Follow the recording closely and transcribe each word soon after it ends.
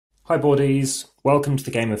Hi boardies, welcome to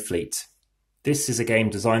the game of Fleet. This is a game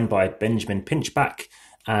designed by Benjamin Pinchback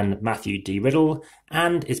and Matthew D. Riddle,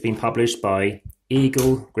 and it's been published by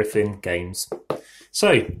Eagle Griffin Games.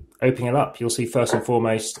 So, opening it up, you'll see first and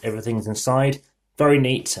foremost everything's inside, very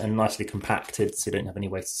neat and nicely compacted so you don't have any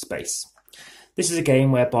wasted space. This is a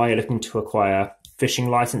game whereby you're looking to acquire fishing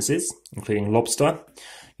licenses, including lobster.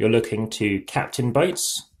 You're looking to captain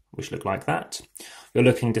boats, which look like that. You're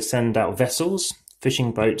looking to send out vessels,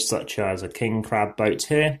 fishing boats such as a king crab boat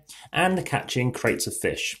here, and catching crates of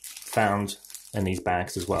fish found in these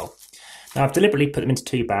bags as well. Now I've deliberately put them into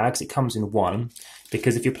two bags. It comes in one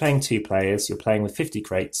because if you're playing two players, you're playing with 50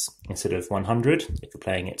 crates instead of 100. If you're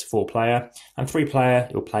playing it 4-player, and 3-player,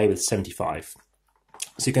 you'll play with 75.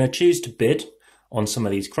 So you're going to choose to bid on some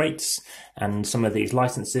of these crates and some of these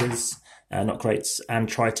licenses, not crates, and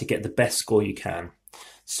try to get the best score you can.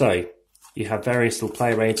 So you have various little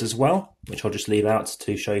player aids as well, which I'll just leave out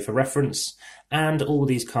to show you for reference, and all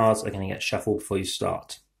these cards are going to get shuffled before you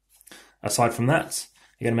start. Aside from that,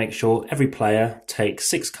 you're going to make sure every player takes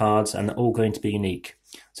 6 cards and they're all going to be unique.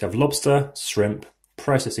 So you have lobster, shrimp,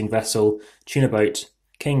 processing vessel, tuna boat,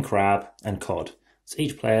 king crab, and cod. So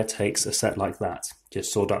each player takes a set like that.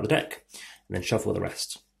 Just sort out the deck and then shuffle the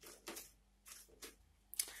rest.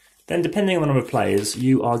 Then depending on the number of players,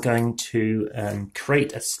 you are going to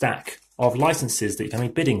create a stack of licenses that you're going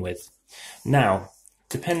to be bidding with. Now,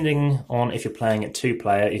 depending on if you're playing at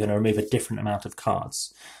 2-player, you're going to remove a different amount of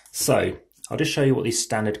cards. So I'll just show you what these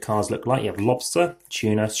standard cards look like. You have lobster,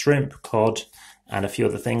 tuna, shrimp, cod, and a few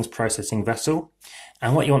other things, processing vessel.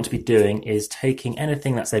 And what you want to be doing is taking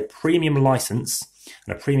anything that's a premium license,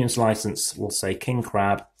 and a premium's license will say king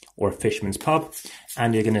crab or a fisherman's pub,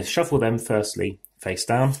 and you're going to shuffle them firstly face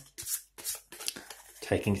down,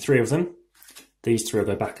 taking 3 of them. These 3 will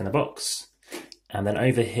go back in the box, and then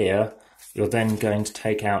over here you're then going to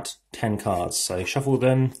take out 10 cards. So shuffle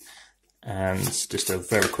them, and just a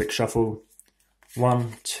very quick shuffle.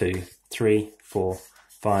 1, 2, 3, 4,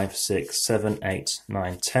 5, 6, 7, 8,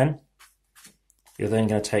 9, 10. You're then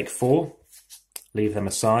going to take 4, leave them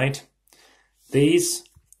aside. These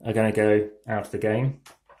are going to go out of the game,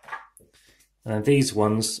 and then these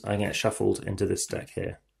ones are going to get shuffled into this deck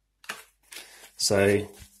here. So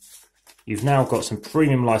you've now got some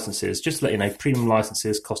premium licenses. Just to let you know, premium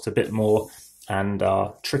licenses cost a bit more and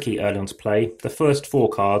are tricky early on to play. The first 4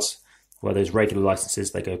 cards, where those regular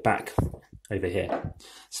licenses, they go back over here.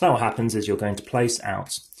 So now what happens is you're going to place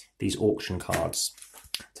out these auction cards.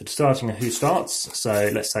 So starting who starts,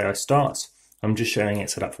 so let's say I start. I'm just showing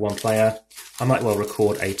it set up for 1 player. I might well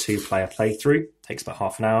record a 2-player playthrough. Takes about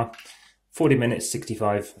half an hour. 40 minutes,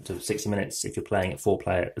 65 to 60 minutes if you're playing at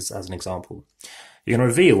 4-player as an example. You're going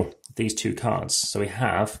to reveal these 2 cards. So we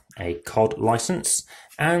have a cod license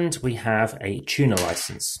and we have a tuna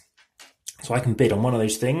license. So I can bid on one of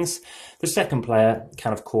those things. The second player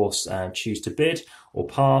can of course choose to bid or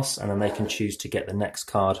pass, and then they can choose to get the next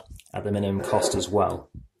card at the minimum cost as well.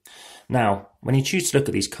 Now, when you choose to look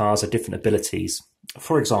at these cards, are different abilities.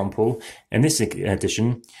 For example, in this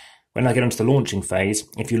edition, when I get onto the launching phase,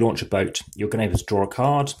 if you launch a boat, you're going to be able to draw a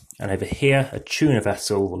card, and over here, a tuna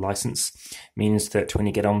vessel or license means that when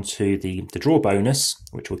you get onto the draw bonus,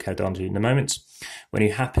 which we'll get on to in a moment, when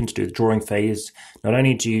you happen to do the drawing phase, not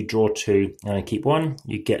only do you draw 2 and only keep 1,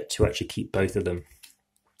 you get to actually keep both of them.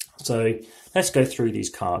 So let's go through these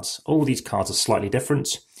cards. All these cards are slightly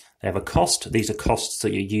different. They have a cost. These are costs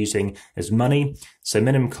that you're using as money. So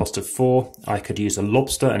minimum cost of 4, I could use a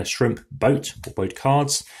lobster and a shrimp boat or boat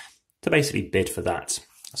cards to basically bid for that.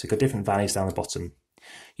 So you've got different values down the bottom.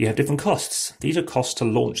 You have different costs. These are costs to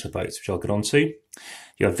launch the boats, which I'll get onto.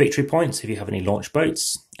 You have victory points if you have any launch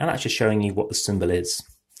boats, and that's just showing you what the symbol is.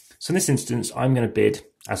 So in this instance, I'm going to bid,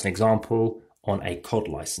 as an example, on a cod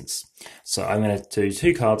license. So I'm going to do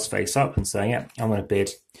 2 cards face up and saying, yeah, I'm going to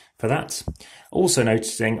bid for that. Also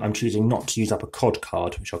noticing I'm choosing not to use up a cod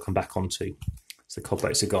card, which I'll come back onto. So the cod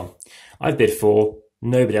boats are gone. I've bid 4,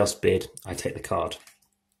 nobody else bid, I take the card.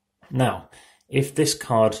 Now, if this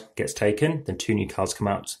card gets taken, then 2 new cards come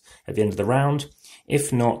out at the end of the round.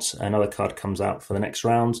 If not, another card comes out for the next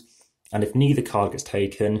round. And if neither card gets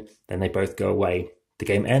taken, then they both go away. The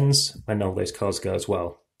game ends when all those cards go as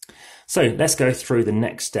well. So let's go through the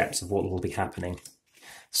next steps of what will be happening.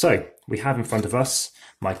 So we have in front of us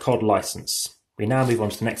my cod license. We now move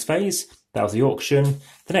on to the next phase. That was the auction.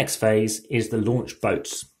 The next phase is the launch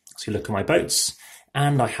boats. So you look at my boats,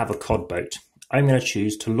 and I have a cod boat. I'm going to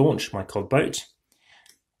choose to launch my cod boat,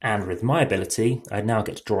 and with my ability, I now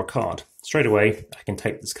get to draw a card. Straight away, I can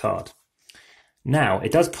take this card. Now,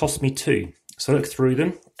 it does cost me 2, so look through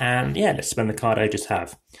them, and yeah, let's spend the card I just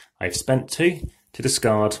have. I've spent 2, to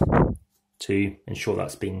discard to ensure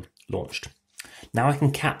that's been launched. Now I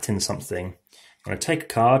can captain something. I'm going to take a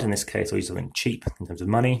card, in this case I'll use something cheap in terms of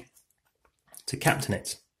money, to captain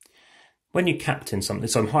it. When you captain something,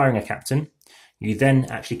 so I'm hiring a captain, you then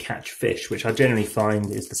actually catch fish, which I generally find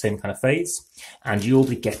is the same kind of phase, and you'll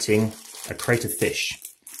be getting a crate of fish.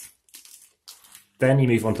 Then you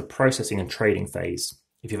move on to processing and trading phase.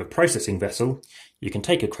 If you have a processing vessel, you can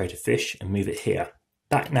take a crate of fish and move it here.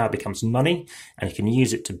 That now becomes money, and you can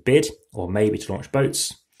use it to bid, or maybe to launch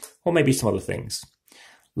boats, or maybe some other things.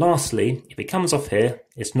 Lastly, if it comes off here,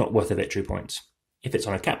 it's not worth a victory point. If it's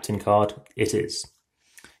on a captain card, it is.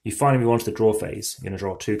 You finally move on to the draw phase. You're going to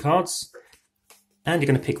draw 2 cards, and you're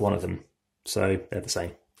going to pick one of them. So they're the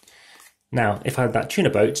same. Now, if I had that tuna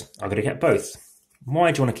boat, I'm going to get both.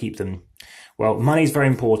 Why do you want to keep them? Well, money is very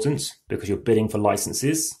important because you're bidding for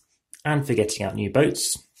licenses and for getting out new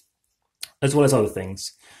boats, as well as other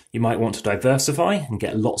things. You might want to diversify and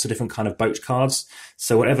get lots of different kind of boat cards.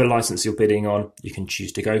 So whatever license you're bidding on, you can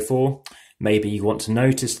choose to go for. Maybe you want to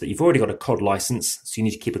notice that you've already got a COD license, so you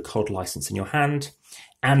need to keep a COD license in your hand.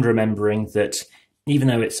 And remembering that even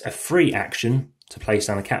though it's a free action to place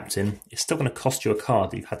down a captain, it's still going to cost you a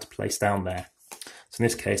card that you've had to place down there. So in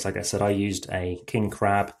this case, like I said, I used a king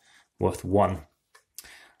crab worth 1.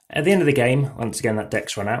 At the end of the game, once again that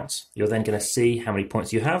deck's run out, you're then going to see how many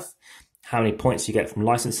points you have, how many points you get from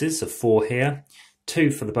licenses, so 4 here,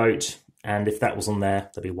 2 for the boat, and if that was on there,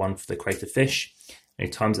 there'll be 1 for the crate of fish, and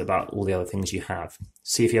you times it about all the other things you have.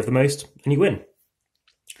 See if you have the most, and you win.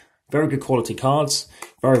 Very good quality cards,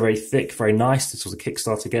 very, very thick, very nice. This was a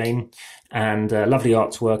Kickstarter game, and lovely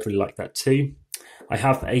artwork, really like that too. I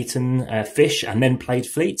have eaten fish and then played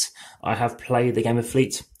Fleet. I have played the game of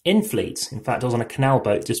Fleet in Fleet. In fact, I was on a canal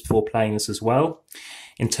boat just before playing this as well.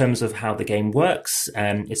 In terms of how the game works,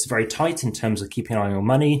 it's very tight in terms of keeping an eye on your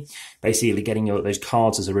money, basically getting those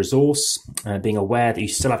cards as a resource, being aware that you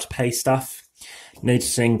still have to pay stuff,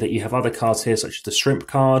 noticing that you have other cards here such as the shrimp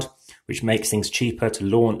card, which makes things cheaper to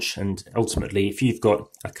launch, and ultimately if you've got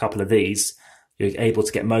a couple of these, you're able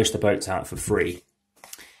to get most of the boats out for free.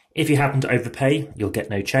 If you happen to overpay, you'll get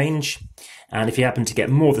no change, and if you happen to get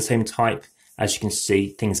more of the same type, as you can see,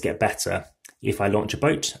 things get better. If I launch a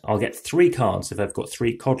boat, I'll get 3 cards if I've got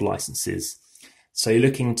 3 COD licenses. So you're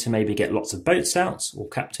looking to maybe get lots of boats out, or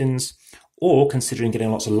captains, or considering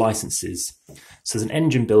getting lots of licenses. So there's an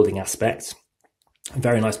engine building aspect, a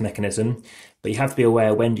very nice mechanism, but you have to be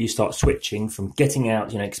aware when do you start switching from getting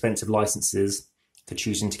out expensive licenses to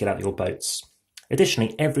choosing to get out your boats.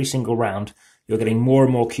 Additionally, every single round, you're getting more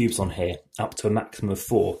and more cubes on here, up to a maximum of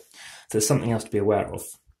 4. So there's something else to be aware of.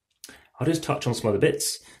 I'll just touch on some other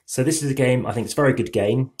bits. So this is a game, I think it's a very good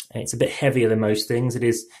game. It's a bit heavier than most things. It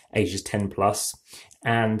is ages 10 plus.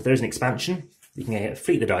 And there's an expansion. You can get a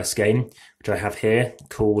Fleet the Dice game, which I have here,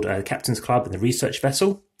 called Captain's Club and the Research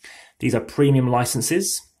Vessel. These are premium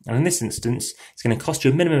licenses. And in this instance, it's going to cost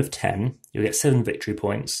you a minimum of 10. You'll get 7 victory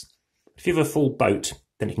points. If you have a full boat,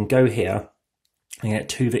 then you can go here and get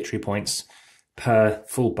 2 victory points per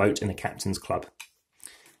full boat in the Captain's Club.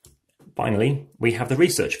 Finally, we have the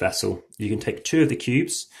research vessel. You can take 2 of the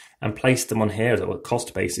cubes and place them on here at what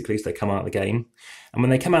cost basically, so they come out of the game. And when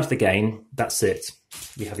they come out of the game, that's it.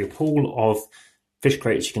 You have your pool of fish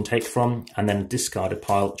crates you can take from, and then a discarded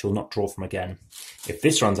pile which you'll not draw from again. If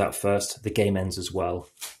this runs out first, the game ends as well.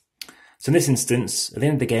 So in this instance, at the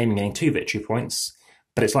end of the game, you're getting 2 victory points,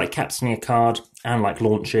 but it's like captaining a card and like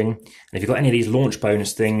launching. And if you've got any of these launch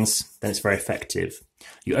bonus things, then it's very effective.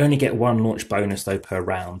 You only get 1 launch bonus though per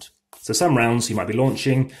round. So some rounds you might be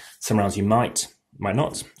launching, some rounds you might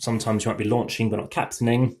not. Sometimes you might be launching but not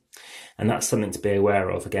captaining, and that's something to be aware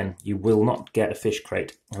of. Again, you will not get a fish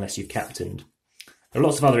crate unless you've captained. There are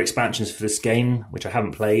lots of other expansions for this game, which I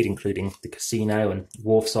haven't played, including the Casino and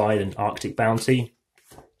Wharfside and Arctic Bounty.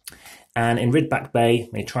 And in Ridback Bay,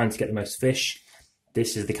 when you're trying to get the most fish,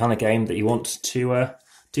 this is the kind of game that you want to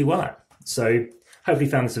do well at. So hopefully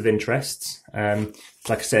you found this of interest. Like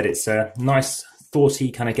I said, it's a nice,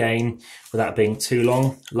 thoughty kind of game without being too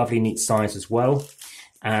long. Lovely, neat size as well.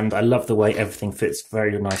 And I love the way everything fits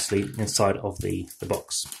very nicely inside of the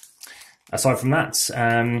box. Aside from that,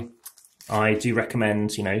 I do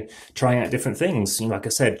recommend, trying out different things. Like I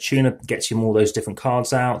said, Tuna gets you more of those different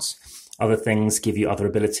cards out. Other things give you other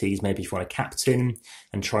abilities. Maybe if you want a captain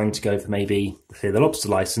and trying to go for maybe, say, the lobster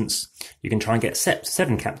license, you can try and get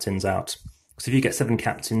 7 captains out. Because if you get 7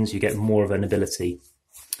 captains, you get more of an ability.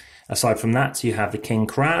 Aside from that, you have the king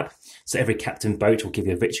crab. So every captain boat will give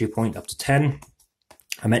you a victory point up to 10.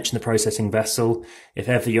 I mentioned the processing vessel. If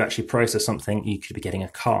ever you actually process something, you could be getting a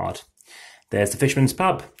card. There's the fisherman's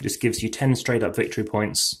pub. Just gives you 10 straight up victory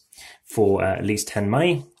points for at least 10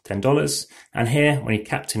 money, $10. And here, when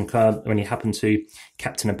you happen to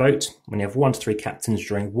captain a boat, when you have 1 to 3 captains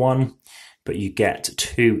during one, but you get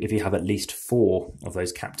 2 if you have at least 4 of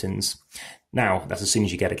those captains. Now, that's as soon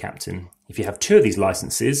as you get a captain. If you have 2 of these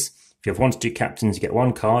licenses, if you have 1 to 2 captains, you get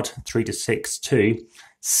 1 card, 3 to 6, 2,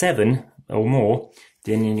 7 or more,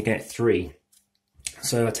 then you get 3.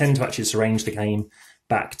 So I tend to actually just arrange the game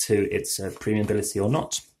back to its premium ability or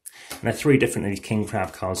not. And there are 3 different of these king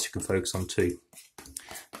crab cards you can focus on too.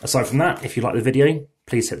 Aside from that, if you like the video,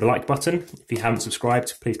 please hit the like button. If you haven't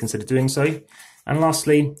subscribed, please consider doing so. And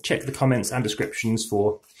lastly, check the comments and descriptions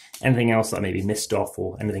for anything else that I may be missed off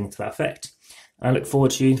or anything to that effect. And I look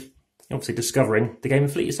forward to you obviously discovering the game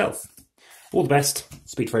of Fleet yourself. All the best.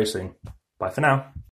 Speak very soon. Bye for now.